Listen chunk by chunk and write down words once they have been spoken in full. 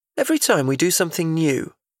Every time we do something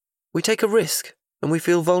new, we take a risk and we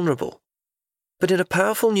feel vulnerable. But in a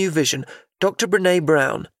powerful new vision, Dr. Brené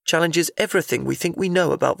Brown challenges everything we think we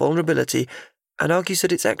know about vulnerability and argues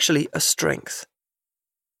that it's actually a strength.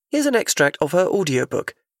 Here's an extract of her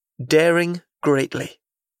audiobook, Daring Greatly.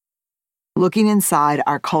 Looking inside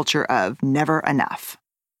our culture of never enough.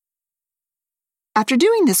 After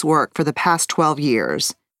doing this work for the past 12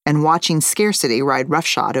 years and watching scarcity ride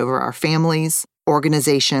roughshod over our families,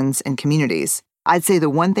 organizations, and communities, I'd say the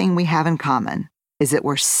one thing we have in common is that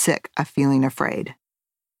we're sick of feeling afraid.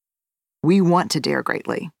 We want to dare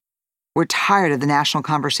greatly. We're tired of the national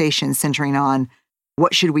conversation centering on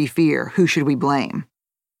what should we fear, who should we blame.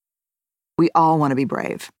 We all want to be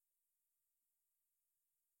brave.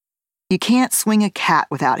 You can't swing a cat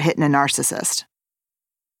without hitting a narcissist.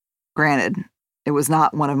 Granted, it was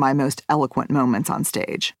not one of my most eloquent moments on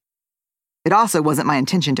stage. It also wasn't my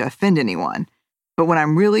intention to offend anyone, but when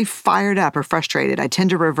I'm really fired up or frustrated, I tend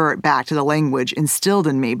to revert back to the language instilled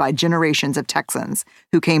in me by generations of Texans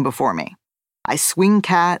who came before me. I swing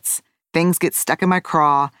cats, things get stuck in my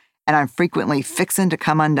craw, and I'm frequently fixin' to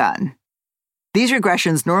come undone. These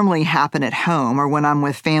regressions normally happen at home or when I'm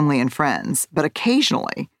with family and friends, but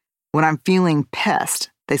occasionally, when I'm feeling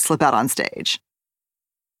pissed, they slip out on stage.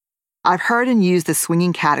 I've heard and used the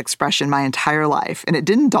swinging cat expression my entire life, and it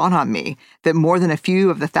didn't dawn on me that more than a few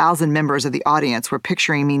of the 1,000 members of the audience were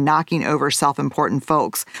picturing me knocking over self-important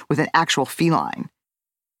folks with an actual feline.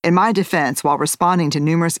 In my defense, while responding to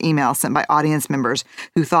numerous emails sent by audience members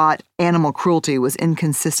who thought animal cruelty was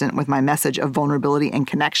inconsistent with my message of vulnerability and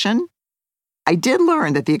connection, I did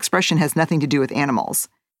learn that the expression has nothing to do with animals.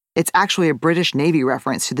 It's actually a British Navy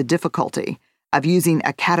reference to the difficulty of using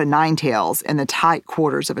a cat o' nine tails in the tight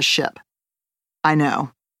quarters of a ship. I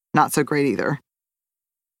know, not so great either.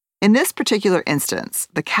 In this particular instance,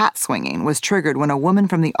 the cat swinging was triggered when a woman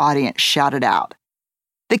from the audience shouted out,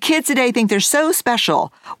 "The kids today think they're so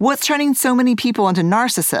special. What's turning so many people into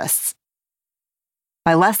narcissists?"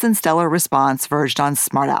 My less than stellar response verged on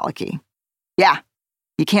smart alecky. Yeah,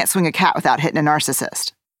 you can't swing a cat without hitting a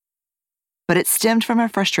narcissist. But it stemmed from a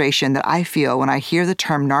frustration that I feel when I hear the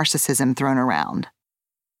term narcissism thrown around.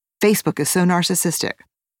 Facebook is so narcissistic.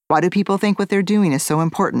 Why do people think what they're doing is so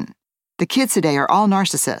important? The kids today are all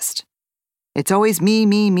narcissists. It's always me,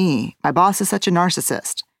 me, me. My boss is such a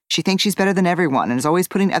narcissist. She thinks she's better than everyone and is always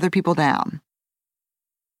putting other people down.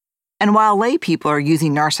 And while lay people are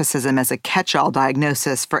using narcissism as a catch-all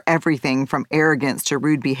diagnosis for everything from arrogance to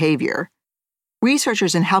rude behavior,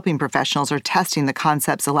 researchers and helping professionals are testing the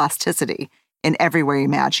concept's elasticity in every way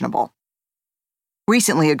imaginable.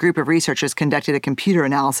 Recently, a group of researchers conducted a computer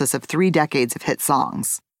analysis of 3 decades of hit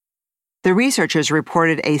songs. The researchers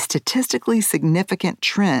reported a statistically significant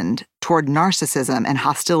trend toward narcissism and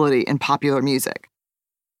hostility in popular music.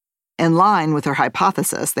 In line with their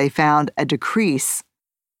hypothesis, they found a decrease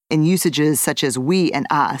in usages such as we and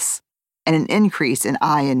us, and an increase in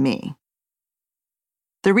I and me.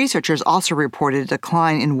 The researchers also reported a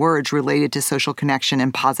decline in words related to social connection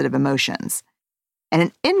and positive emotions, and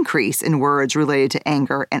an increase in words related to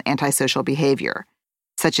anger and antisocial behavior,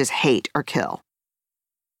 such as hate or kill.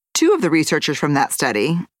 2 of the researchers from that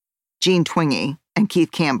study, Jean Twenge and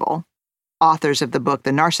Keith Campbell, authors of the book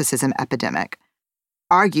The Narcissism Epidemic,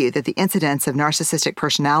 argue that the incidence of narcissistic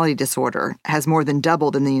personality disorder has more than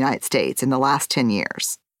doubled in the United States in the last 10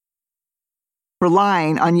 years.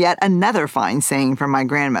 Relying on yet another fine saying from my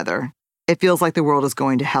grandmother, it feels like the world is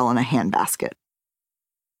going to hell in a handbasket.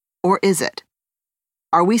 Or is it?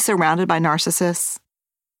 Are we surrounded by narcissists?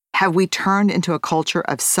 Have we turned into a culture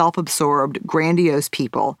of self-absorbed, grandiose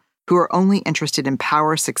people who are only interested in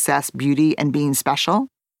power, success, beauty, and being special?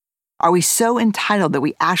 Are we so entitled that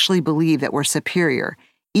we actually believe that we're superior,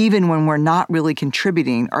 even when we're not really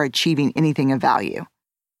contributing or achieving anything of value?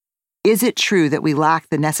 Is it true that we lack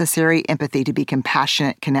the necessary empathy to be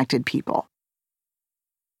compassionate, connected people?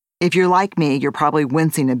 If you're like me, you're probably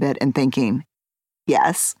wincing a bit and thinking,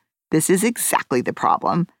 yes, this is exactly the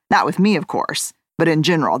problem. Not with me, of course, but in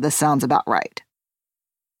general, this sounds about right.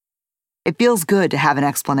 It feels good to have an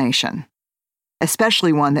explanation,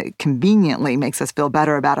 especially one that conveniently makes us feel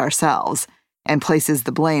better about ourselves and places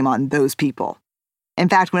the blame on those people. In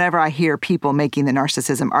fact, whenever I hear people making the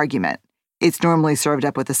narcissism argument, it's normally served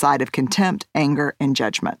up with a side of contempt, anger, and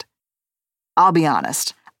judgment. I'll be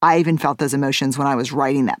honest, I even felt those emotions when I was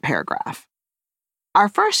writing that paragraph. Our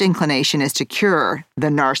first inclination is to cure the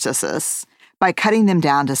narcissists by cutting them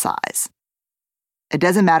down to size. It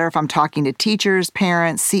doesn't matter if I'm talking to teachers,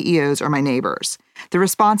 parents, CEOs, or my neighbors. The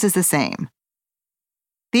response is the same.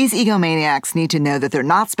 These egomaniacs need to know that they're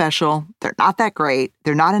not special, they're not that great,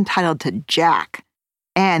 they're not entitled to jack,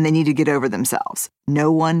 And they need to get over themselves.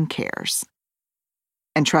 No one cares.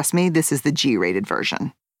 And trust me, this is the G-rated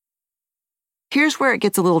version. Here's where it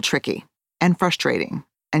gets a little tricky and frustrating,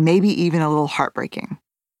 and maybe even a little heartbreaking.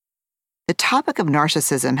 The topic of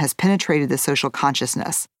narcissism has penetrated the social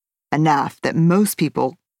consciousness enough that most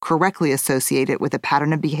people correctly associate it with a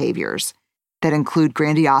pattern of behaviors that include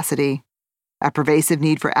grandiosity, a pervasive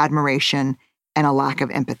need for admiration, and a lack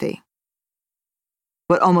of empathy.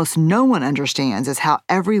 What almost no one understands is how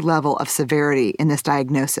every level of severity in this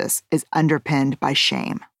diagnosis is underpinned by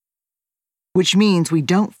shame. Which means we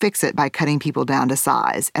don't fix it by cutting people down to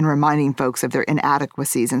size and reminding folks of their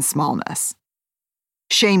inadequacies and smallness.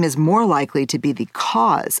 Shame is more likely to be the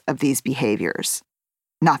cause of these behaviors,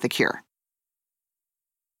 not the cure.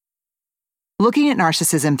 Looking at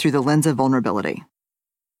narcissism through the lens of vulnerability.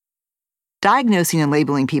 Diagnosing and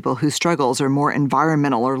labeling people whose struggles are more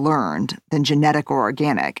environmental or learned than genetic or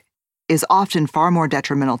organic is often far more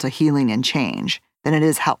detrimental to healing and change than it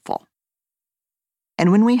is helpful.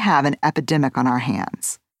 And when we have an epidemic on our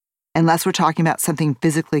hands, unless we're talking about something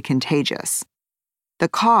physically contagious, the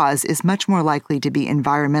cause is much more likely to be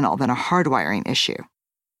environmental than a hardwiring issue.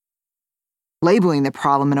 Labeling the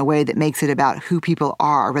problem in a way that makes it about who people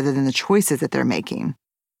are rather than the choices that they're making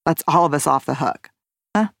lets all of us off the hook.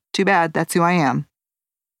 Too bad, that's who I am.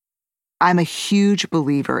 I'm a huge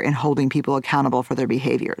believer in holding people accountable for their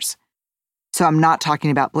behaviors. So I'm not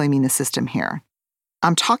talking about blaming the system here.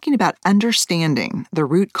 I'm talking about understanding the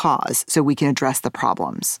root cause so we can address the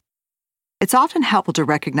problems. It's often helpful to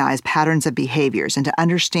recognize patterns of behaviors and to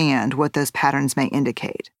understand what those patterns may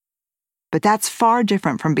indicate. But that's far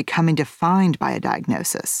different from becoming defined by a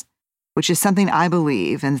diagnosis, which is something I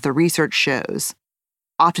believe, and the research shows,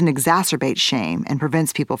 often exacerbates shame and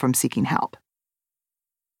prevents people from seeking help.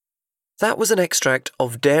 That was an extract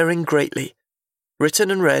of Daring Greatly,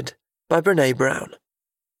 written and read by Brené Brown.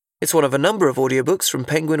 It's one of a number of audiobooks from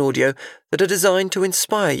Penguin Audio that are designed to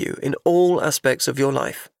inspire you in all aspects of your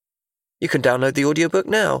life. You can download the audiobook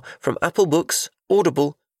now from Apple Books,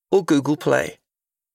 Audible, or Google Play.